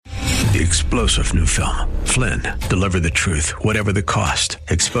The explosive new film, Flynn, deliver the truth, whatever the cost,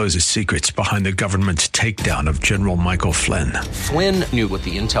 exposes secrets behind the government's takedown of General Michael Flynn. Flynn knew what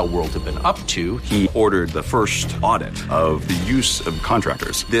the intel world had been up to. He ordered the first audit of the use of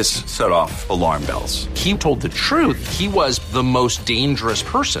contractors. This set off alarm bells. He told the truth. He was the most dangerous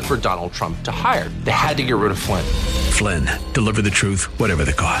person for Donald Trump to hire. They had to get rid of Flynn. Flynn, deliver the truth, whatever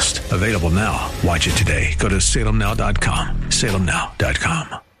the cost. Available now. Watch it today. Go to salemnow.com.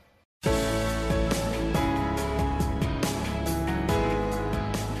 salemnow.com.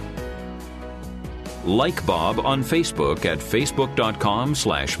 Like Bob on Facebook at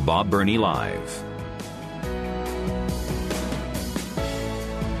facebook.com/Bob Burney Live.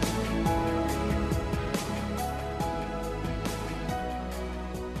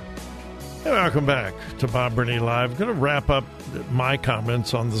 Hey, welcome back to Bob Burney Live. I'm going to wrap up my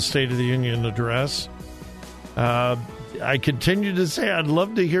comments on the State of the Union address. I continue to say I'd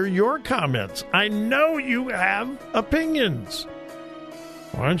love to hear your comments. I know you have opinions.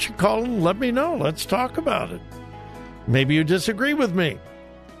 Why don't you call and let me know? Let's talk about it. Maybe you disagree with me.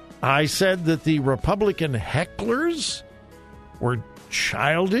 I said that the Republican hecklers were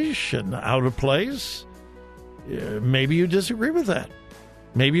childish and out of place. Maybe you disagree with that.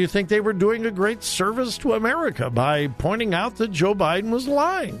 Maybe you think they were doing a great service to America by pointing out that Joe Biden was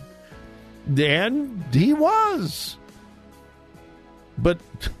lying. And he was. But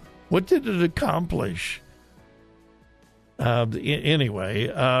what did it accomplish? Anyway,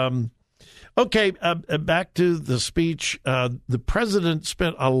 okay, back to the speech. The president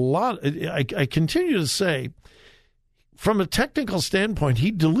spent a lot. I continue to say, from a technical standpoint, he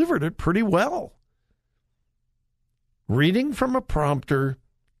delivered it pretty well. Reading from a prompter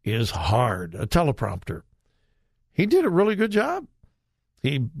is hard, a teleprompter. He did a really good job.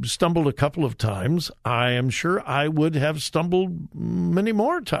 He stumbled a couple of times. I am sure I would have stumbled many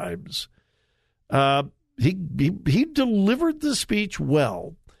more times. He delivered the speech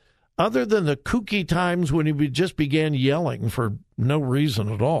well, other than the kooky times when he just began yelling for no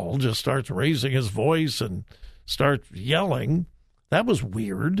reason at all, just starts raising his voice and starts yelling. That was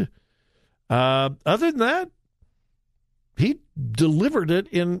weird. Other than that, he delivered it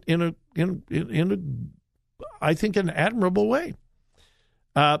in a I think an admirable way.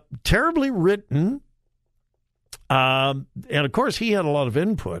 Terribly written, and of course he had a lot of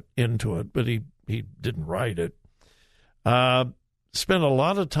input into it, but he didn't write it. Spent a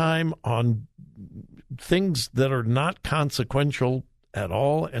lot of time on things that are not consequential at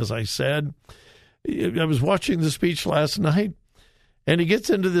all, as I said. I was watching the speech last night, and he gets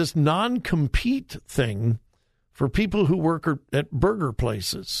into this non-compete thing for people who work at burger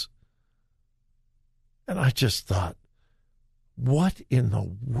places. And I just thought, what in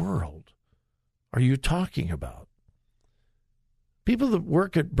the world are you talking about? People that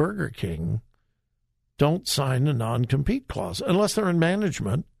work at Burger King don't sign a non-compete clause unless they're in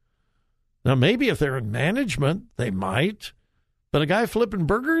management. Now, maybe if they're in management, they might. But a guy flipping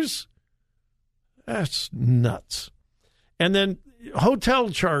burgers? That's nuts. And then hotel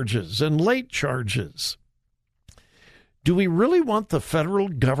charges and late charges. Do we really want the federal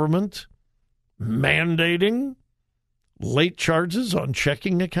government mandating late charges on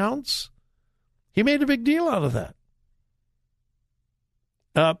checking accounts? He made a big deal out of that.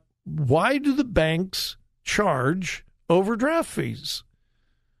 Why do the banks charge overdraft fees?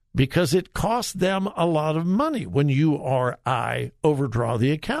 Because it costs them a lot of money when you or I overdraw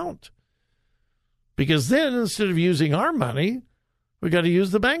the account. Because then instead of using our money, we got to use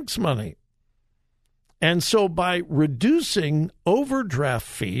the bank's money. And so by reducing overdraft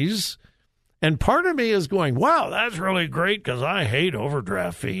fees, and part of me is going, wow, that's really great because I hate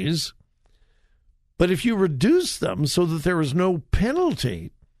overdraft fees. But if you reduce them so that there is no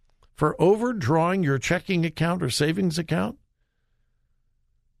penalty for overdrawing your checking account or savings account,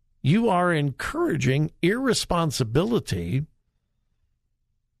 you are encouraging irresponsibility.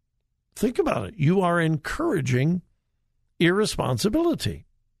 Think about it. You are encouraging irresponsibility.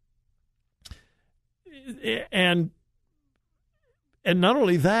 And not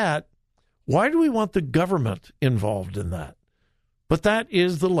only that, why do we want the government involved in that? But that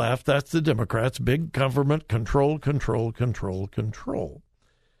is the left. That's the Democrats. Big government control, control, control, control.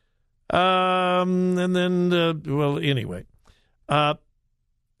 And then, anyway.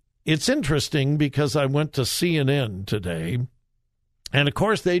 It's interesting because I went to CNN today, and of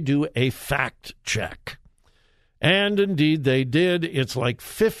course they do a fact check. And indeed they did. It's like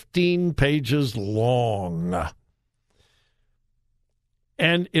 15 pages long.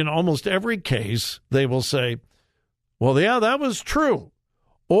 And in almost every case, they will say, well, yeah, that was true.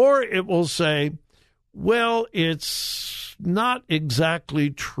 Or it will say, well, it's not exactly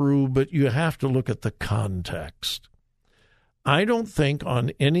true, but you have to look at the context. I don't think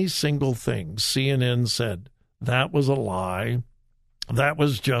on any single thing CNN said that was a lie, that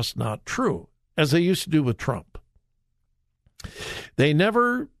was just not true, as they used to do with Trump. They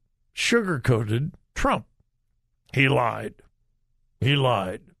never sugarcoated Trump. He lied. He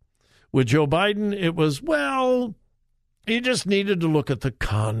lied. With Joe Biden, it was, well, you just needed to look at the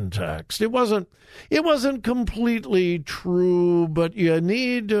context. It wasn't completely true, but you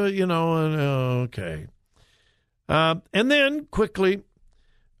need to, okay. And then, quickly,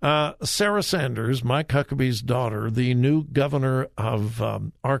 Sarah Sanders, Mike Huckabee's daughter, the new governor of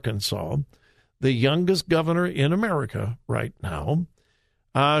Arkansas, the youngest governor in America right now,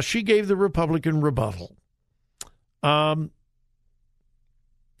 she gave the Republican rebuttal.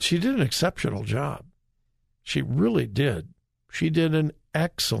 She did an exceptional job. She really did. She did an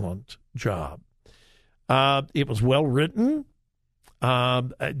excellent job. It was well written. I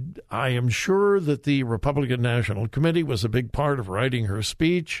am sure that the Republican National Committee was a big part of writing her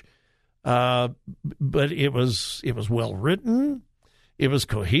speech, but it was well written. It was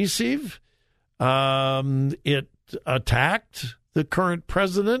cohesive. It attacked the current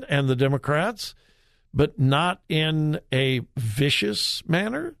president and the Democrats, but not in a vicious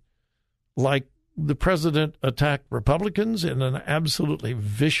manner, like the president attacked Republicans in an absolutely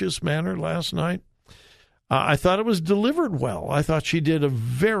vicious manner last night. I thought it was delivered well. I thought she did a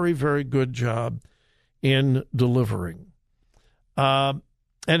very, very good job in delivering. And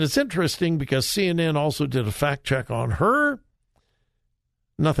it's interesting because CNN also did a fact check on her.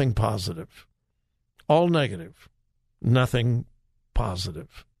 Nothing positive. All negative. Nothing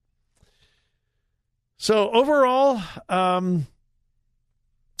positive. So overall, I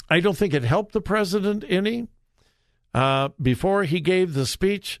don't think it helped the president any. Before he gave the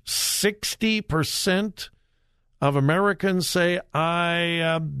speech, 60% of Americans say,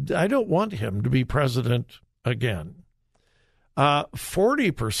 I don't want him to be president again.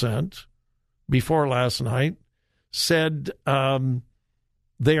 40% before last night said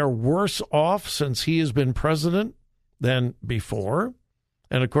they are worse off since he has been president than before.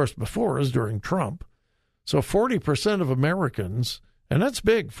 And, of course, before is during Trump. So 40% of Americans, and that's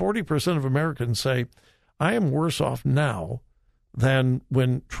big, 40% of Americans say, I am worse off now than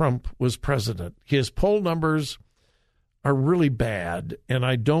when Trump was president. His poll numbers are really bad, and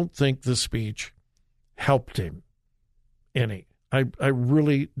I don't think the speech helped him any. I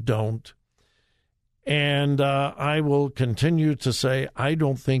really don't. And I will continue to say I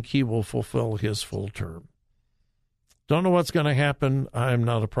don't think he will fulfill his full term. Don't know what's going to happen. I'm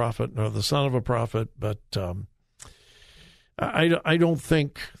not a prophet nor the son of a prophet, but I don't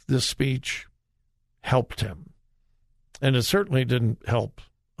think this speech helped him. And it certainly didn't help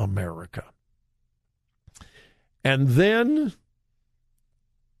America. And then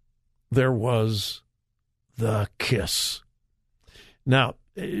there was the kiss. Now,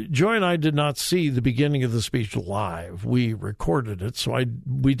 Joy and I did not see the beginning of the speech live. We recorded it, so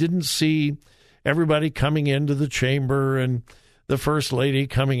we didn't see everybody coming into the chamber and the First Lady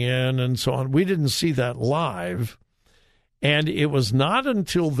coming in and so on. We didn't see that live. And it was not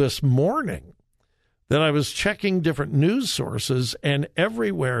until this morning that I was checking different news sources, and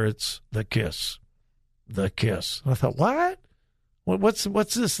everywhere it's the kiss. The kiss. I thought, what? What's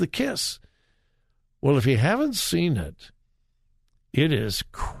this, the kiss? Well, if you haven't seen it, it is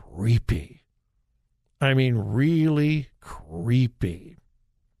creepy. I mean, really creepy.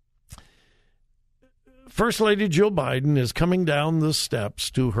 First Lady Jill Biden is coming down the steps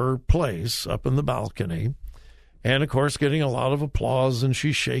to her place up in the balcony, and, of course, getting a lot of applause, and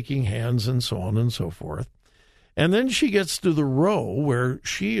she's shaking hands and so on and so forth. And then she gets to the row where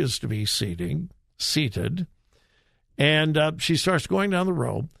she is to be seated, and she starts going down the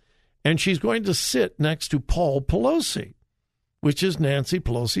row, and she's going to sit next to Paul Pelosi, which is Nancy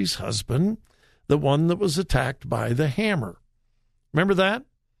Pelosi's husband, the one that was attacked by the hammer. Remember that?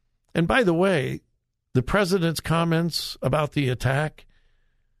 And by the way, the president's comments about the attack,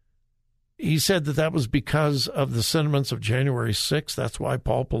 he said that was because of the sentiments of January 6th. That's why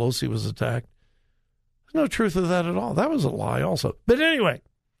Paul Pelosi was attacked. There's no truth of that at all. That was a lie also. But anyway,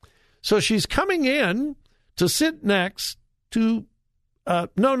 so she's coming in to sit next to,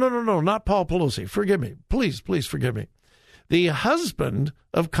 no, not Paul Pelosi. Forgive me. Please forgive me. The husband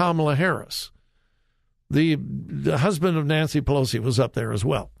of Kamala Harris. The husband of Nancy Pelosi was up there as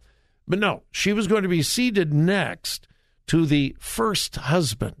well. But no, she was going to be seated next to the first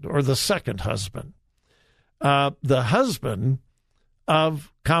husband or the second husband, the husband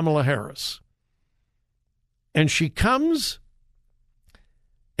of Kamala Harris. And she comes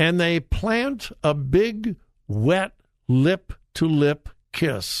and they plant a big wet lip-to-lip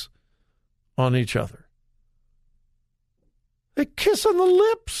kiss on each other. They kiss on the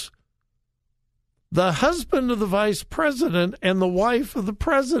lips. The husband of the vice president and the wife of the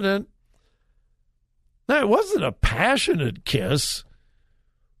president. Now, it wasn't a passionate kiss,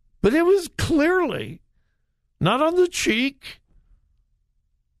 but it was clearly not on the cheek,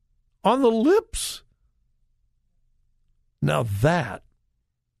 on the lips. Now that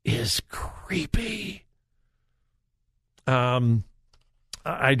is creepy.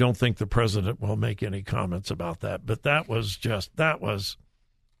 I don't think the president will make any comments about that, but that was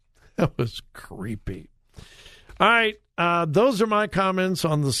creepy. All right, those are my comments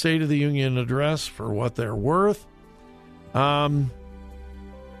on the State of the Union address for what they're worth. One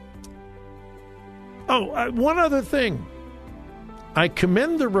other thing. I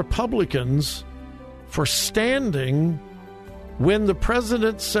commend the Republicans for standing when the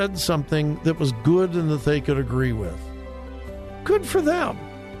president said something that was good and that they could agree with. Good for them.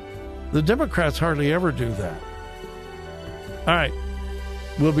 The Democrats hardly ever do that. All right,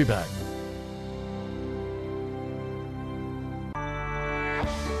 we'll be back.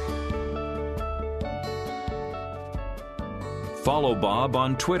 Follow Bob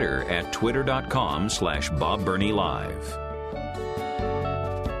on Twitter at twitter.com/Bob Burney Live.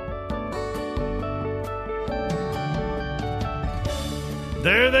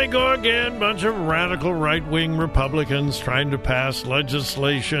 There they go again, bunch of radical right-wing Republicans trying to pass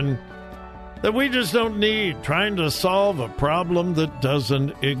legislation that we just don't need, trying to solve a problem that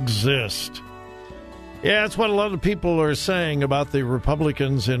doesn't exist. Yeah, that's what a lot of people are saying about the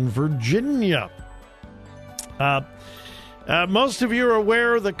Republicans in Virginia. Most of you are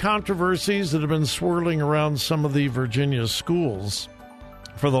aware of the controversies that have been swirling around some of the Virginia schools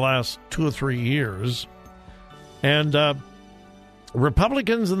for the last 2 or 3 years. And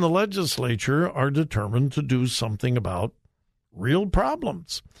Republicans in the legislature are determined to do something about real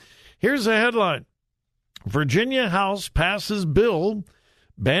problems. Here's a headline. Virginia House passes bill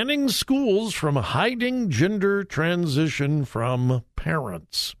banning schools from hiding gender transition from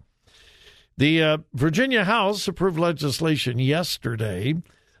parents. The Virginia House approved legislation yesterday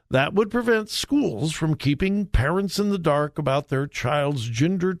that would prevent schools from keeping parents in the dark about their child's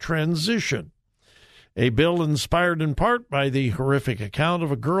gender transition. A bill inspired in part by the horrific account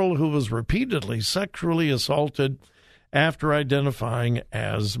of a girl who was repeatedly sexually assaulted after identifying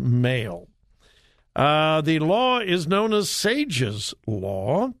as male. The law is known as Sage's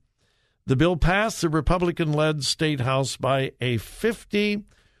Law. The bill passed the Republican-led State House by a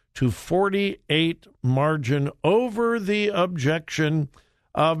 50-48 margin over the objection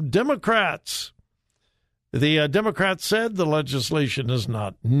of Democrats. The Democrats said the legislation is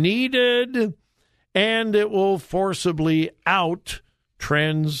not needed and it will forcibly out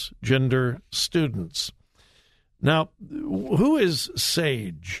transgender students. Now, who is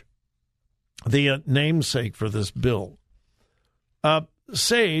Sage, the namesake for this bill?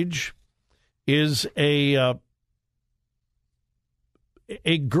 Sage is a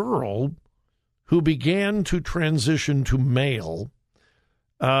girl who began to transition to male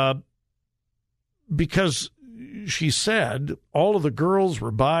because she said all of the girls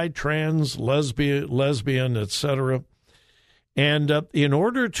were bi, trans, lesbian, etc. And in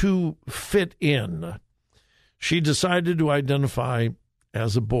order to fit in, she decided to identify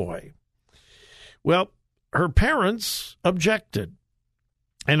as a boy. Well, her parents objected.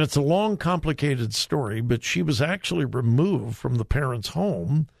 And it's a long, complicated story, but she was actually removed from the parents'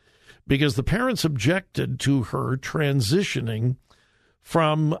 home because the parents objected to her transitioning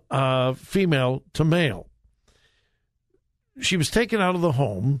from female to male. She was taken out of the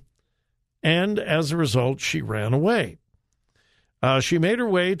home, and as a result, she ran away. She made her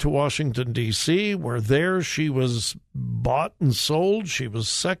way to Washington, D.C., where there she was bought and sold. She was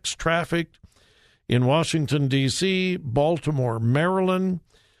sex trafficked in Washington, D.C., Baltimore, Maryland.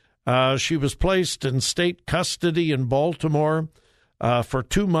 She was placed in state custody in Baltimore for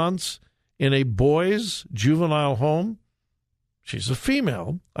 2 months in a boys' juvenile home. She's a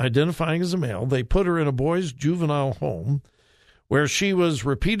female, identifying as a male. They put her in a boys' juvenile home where she was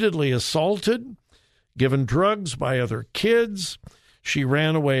repeatedly assaulted, given drugs by other kids. She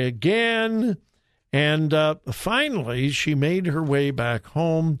ran away again, and finally she made her way back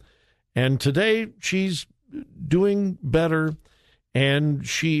home. And today she's doing better, and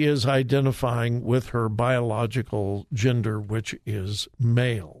she is identifying with her biological gender, which is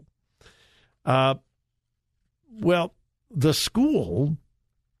male. Well, the school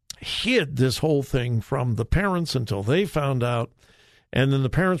hid this whole thing from the parents until they found out, and then the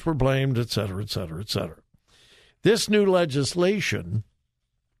parents were blamed, et cetera, et cetera, et cetera. This new legislation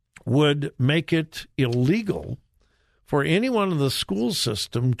would make it illegal for anyone in the school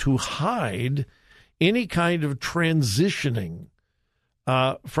system to hide any kind of transitioning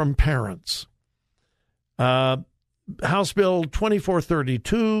from parents. House Bill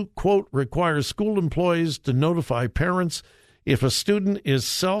 2432, quote, requires school employees to notify parents if a student is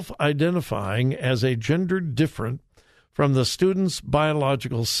self-identifying as a gender different from the student's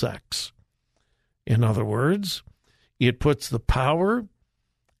biological sex. In other words, it puts the power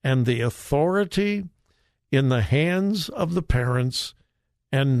and the authority in the hands of the parents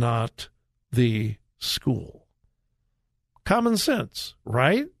and not the school. Common sense,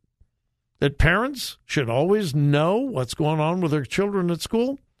 right? That parents should always know what's going on with their children at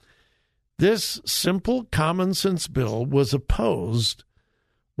school. This simple common sense bill was opposed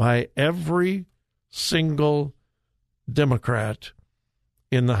by every single Democrat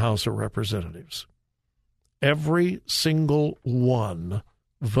in the House of Representatives. Every single one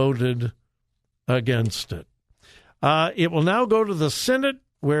voted against it. It will now go to the Senate,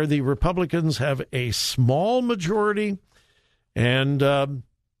 where the Republicans have a small majority, and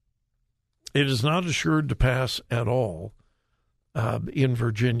it is not assured to pass at all in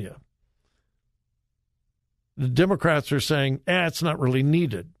Virginia. The Democrats are saying, it's not really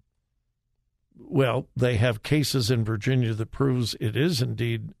needed. Well, they have cases in Virginia that proves it is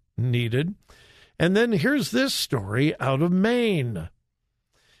indeed needed. And then here's this story out of Maine.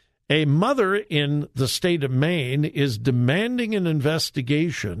 A mother in the state of Maine is demanding an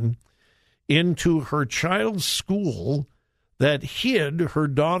investigation into her child's school that hid her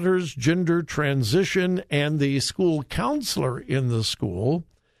daughter's gender transition, and the school counselor in the school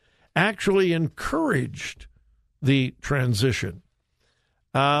actually encouraged the transition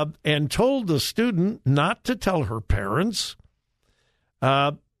and told the student not to tell her parents.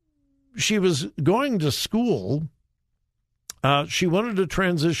 She was going to school. She wanted to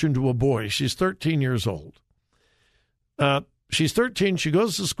transition to a boy. She's 13 years old. She's 13. She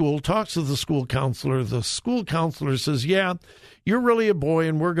goes to school, talks to the school counselor. The school counselor says, yeah, you're really a boy,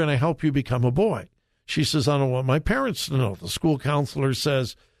 and we're going to help you become a boy. She says, I don't want my parents to know. The school counselor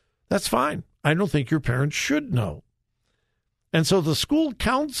says, that's fine. I don't think your parents should know. And so the school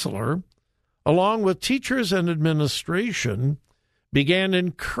counselor, along with teachers and administration, began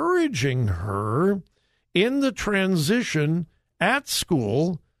encouraging her in the transition at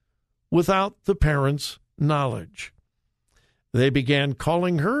school without the parents' knowledge. They began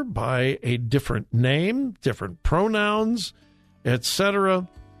calling her by a different name, different pronouns, etc.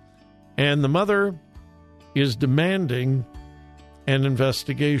 And the mother is demanding an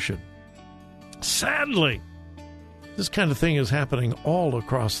investigation. Sadly, this kind of thing is happening all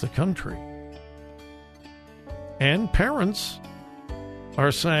across the country. And parents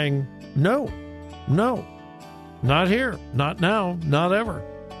are saying, no, not here, not now, not ever.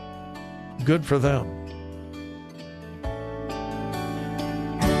 Good for them.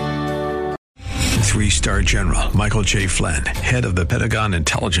 3-star General Michael J. Flynn, head of the Pentagon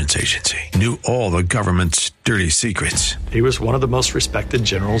Intelligence Agency, knew all the government's dirty secrets. He was one of the most respected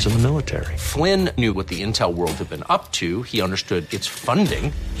generals in the military. Flynn knew what the intel world had been up to. He understood its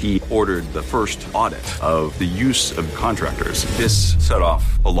funding. He ordered the first audit of the use of contractors. This set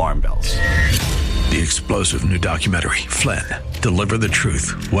off alarm bells. The explosive new documentary, Flynn, Deliver the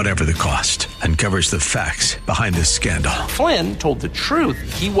Truth, Whatever the Cost, uncovers the facts behind this scandal. Flynn told the truth.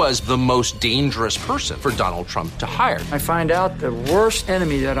 He was the most dangerous person for Donald Trump to hire. I find out the worst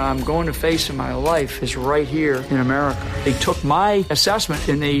enemy that I'm going to face in my life is right here in America. They took my assessment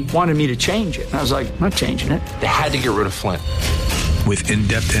and they wanted me to change it. And I was like, I'm not changing it. They had to get rid of Flynn. With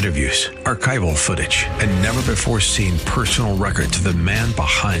in-depth interviews, archival footage, and never-before-seen personal records of the man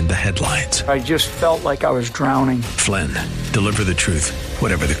behind the headlines. I just felt like I was drowning. Flynn, Deliver the Truth,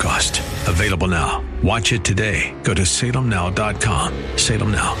 Whatever the Cost. Available now. Watch it today. Go to salemnow.com.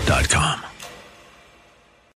 salemnow.com.